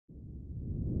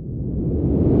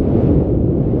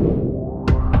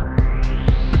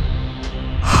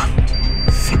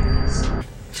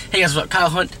Hey guys, what's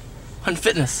up?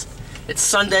 KyleHuntFitness. It's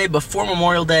Sunday before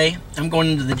Memorial Day. I'm going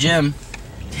into the gym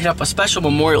to hit up a special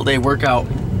Memorial Day workout,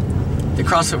 the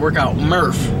CrossFit workout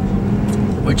Murph,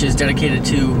 which is dedicated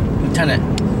to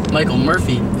Lieutenant Michael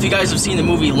Murphy. If you guys have seen the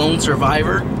movie Lone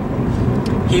Survivor,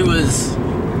 he was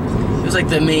like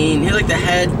the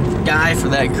head guy for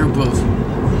that group of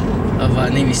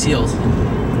Navy SEALs.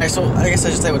 Alright, so I guess I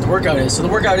should say what the workout is. So the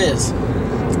workout is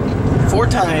 4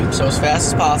 times, so as fast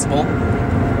as possible.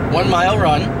 1 mile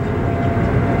run,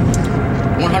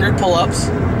 100 pull-ups,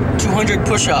 200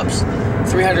 push-ups,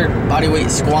 300 bodyweight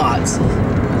squats,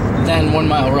 then 1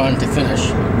 mile run to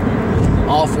finish,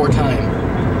 all 4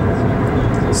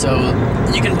 times. So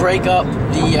you can break up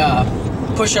the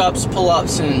push-ups,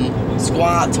 pull-ups, and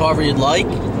squats however you'd like,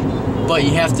 but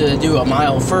you have to do a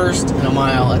mile first and a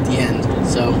mile at the end.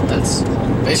 So that's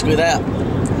basically that.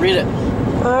 Read it.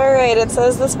 Alright, it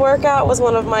says this workout was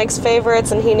one of Mike's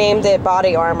favorites and he named it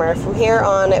Body Armor. From here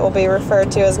on, it will be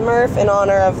referred to as Murph in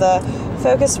honor of the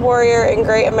focused warrior and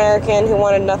great American who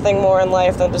wanted nothing more in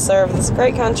life than to serve this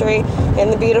great country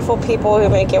and the beautiful people who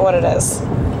make it what it is.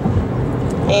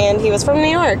 And he was from New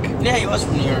York. Yeah, he was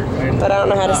from New York. Right? But I don't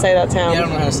know how to say that town. Yeah, I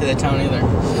don't know how to say that town either.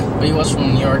 But he was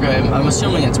from New York. I'm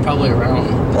assuming it's probably around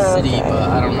the city, but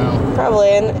I don't know. Probably.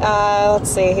 And let's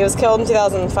see, he was killed in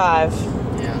 2005.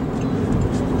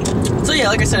 So yeah,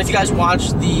 like I said, if you guys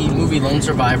watched the movie Lone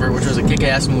Survivor, which was a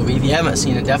kick-ass movie, if you haven't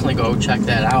seen it, definitely go check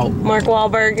that out. Mark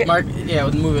Wahlberg. Yeah,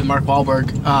 the movie with Mark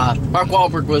Wahlberg. Mark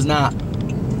Wahlberg was not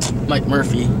Mike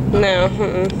Murphy. No.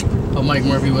 But Mike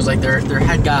Murphy was like their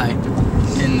head guy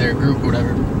in their group or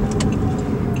whatever.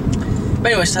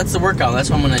 But anyways, that's the workout. That's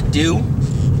what I'm gonna do.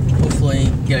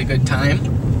 Hopefully get a good time.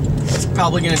 It's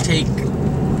probably gonna take,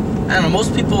 I don't know,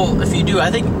 most people, if you do,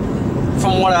 I think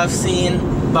from what I've seen,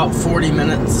 about 40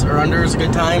 minutes or under is a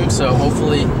good time, so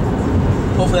hopefully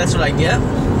that's what I get.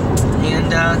 And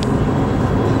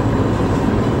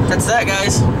that's that,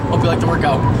 guys. Hope you like the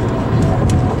workout.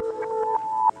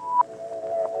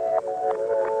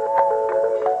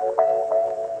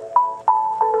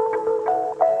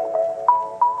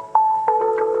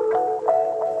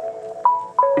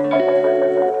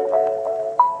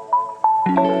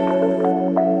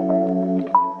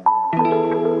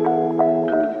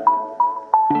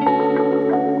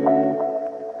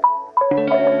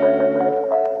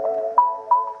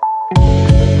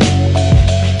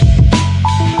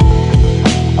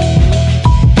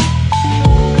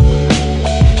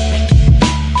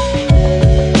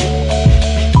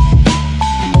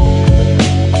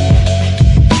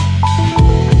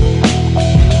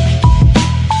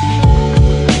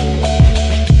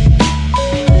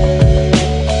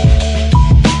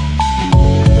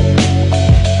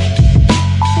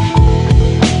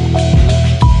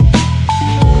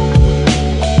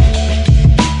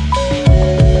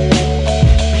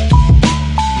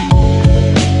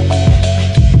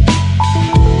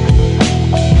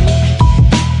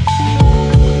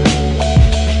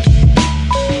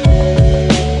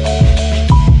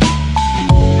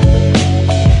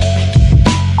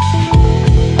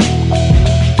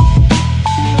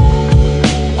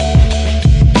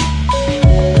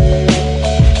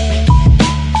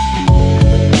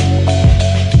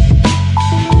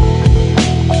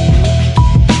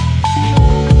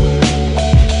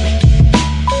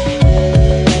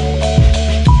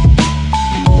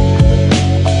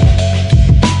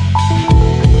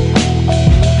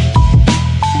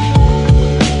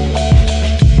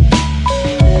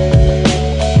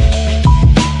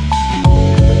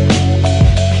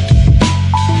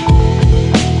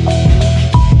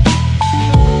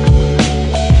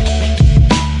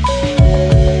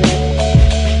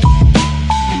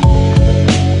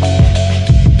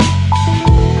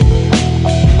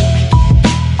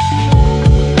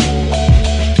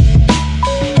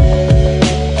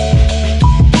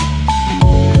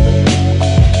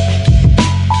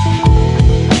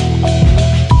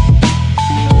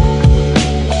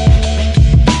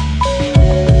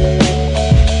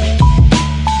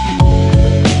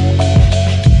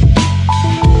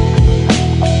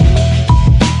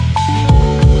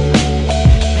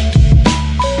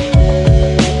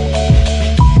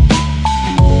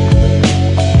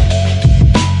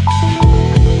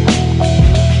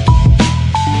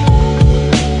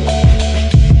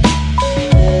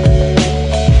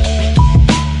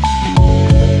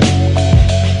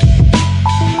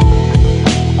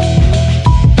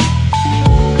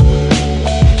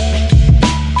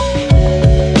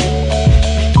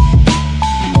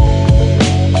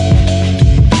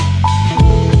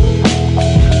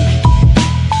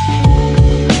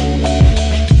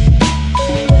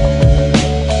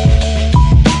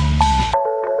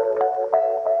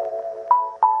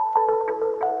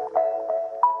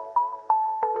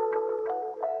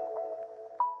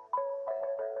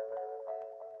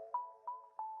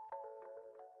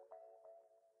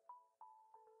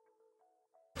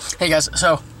 Hey guys,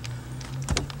 so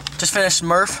just finished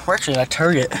Murph. We're actually at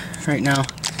Target right now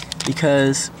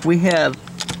because we have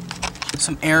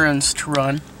some errands to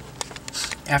run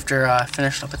after I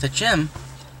finished up at the gym,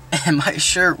 and my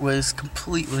shirt was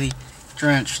completely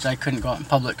drenched. I couldn't go out in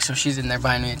public, so she's in there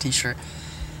buying me a t-shirt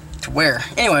to wear.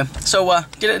 Anyway, so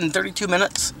did it in 32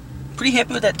 minutes. Pretty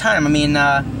happy with that time. I mean,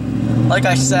 like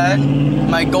I said,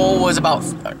 my goal was about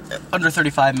under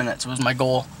 35 minutes was my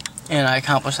goal, and I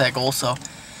accomplished that goal. So,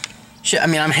 shit. I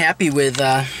mean, I'm happy with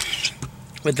that.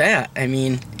 I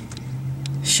mean,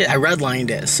 shit. I redlined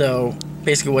it. So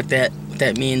basically, what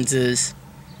that means is,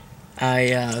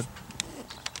 I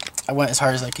went as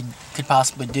hard as I could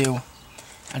possibly do.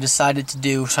 I decided to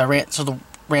do so. I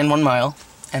ran 1 mile,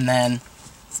 and then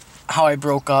how I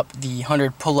broke up the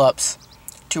 100 pull-ups,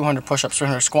 200 push-ups,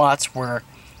 300 squats were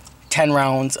 10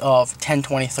 rounds of 10,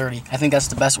 20, 30. I think that's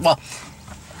the best. Well,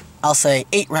 I'll say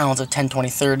 8 rounds of 10, 20,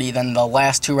 30. Then the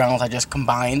last 2 rounds I just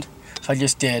combined. So I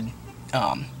just did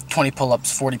 20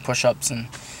 pull-ups, 40 push-ups, and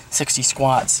 60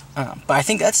 squats. But I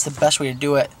think that's the best way to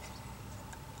do it.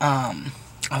 I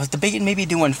was debating maybe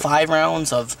doing 5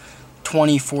 rounds of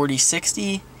 20, 40,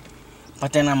 60.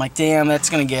 But then I'm like, damn, that's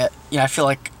gonna get. I feel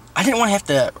like I didn't want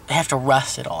to have to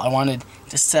rest at all. I wanted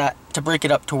to break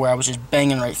it up to where I was just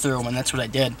banging right through, and that's what I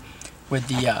did with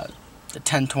the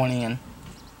 10, 20,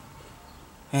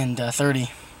 and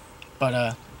 30.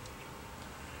 But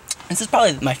this is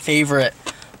probably my favorite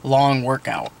long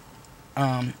workout.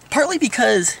 Partly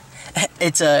because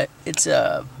it's a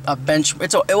bench.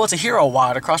 It's a hero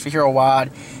WOD, a CrossFit hero WOD.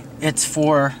 It's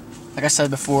for, like I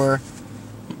said before,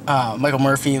 Michael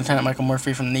Murphy, Lieutenant Michael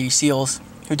Murphy from the Navy SEALs,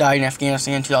 who died in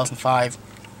Afghanistan in 2005.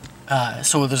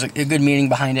 So there's a good meaning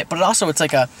behind it. But it's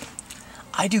like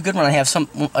I do good when I have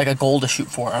like a goal to shoot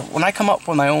for. When I come up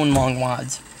with my own long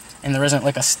WODs, and there isn't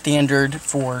like a standard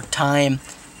for time,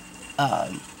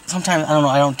 sometimes, I don't know,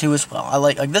 I don't do as well. I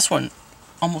like this one,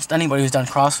 almost anybody who's done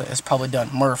CrossFit has probably done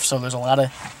Murph, so there's a lot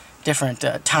of different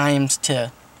times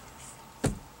to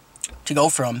go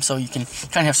from, so you can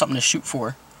kind of have something to shoot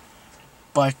for.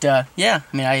 But yeah,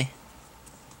 I mean, I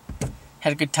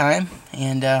had a good time,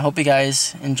 and hope you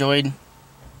guys enjoyed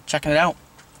checking it out.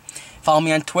 Follow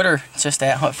me on Twitter, it's just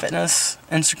 @HuntFitness.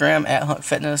 Instagram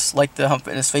 @HuntFitness. Like the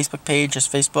HuntFitness Facebook page,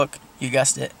 just Facebook, you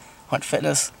guessed it,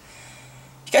 HuntFitness.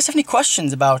 If you guys have any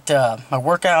questions about my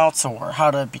workouts, or how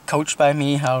to be coached by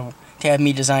me, how to have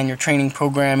me design your training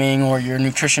programming or your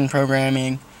nutrition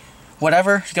programming,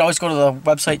 whatever, you can always go to the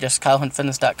website, just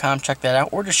KyleHuntFitness.com, check that out,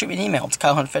 or just shoot me an email. It's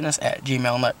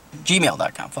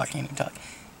KyleHuntFitness@gmail.com. Fuck, I can't even talk.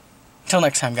 Until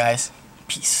next time, guys.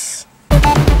 Peace.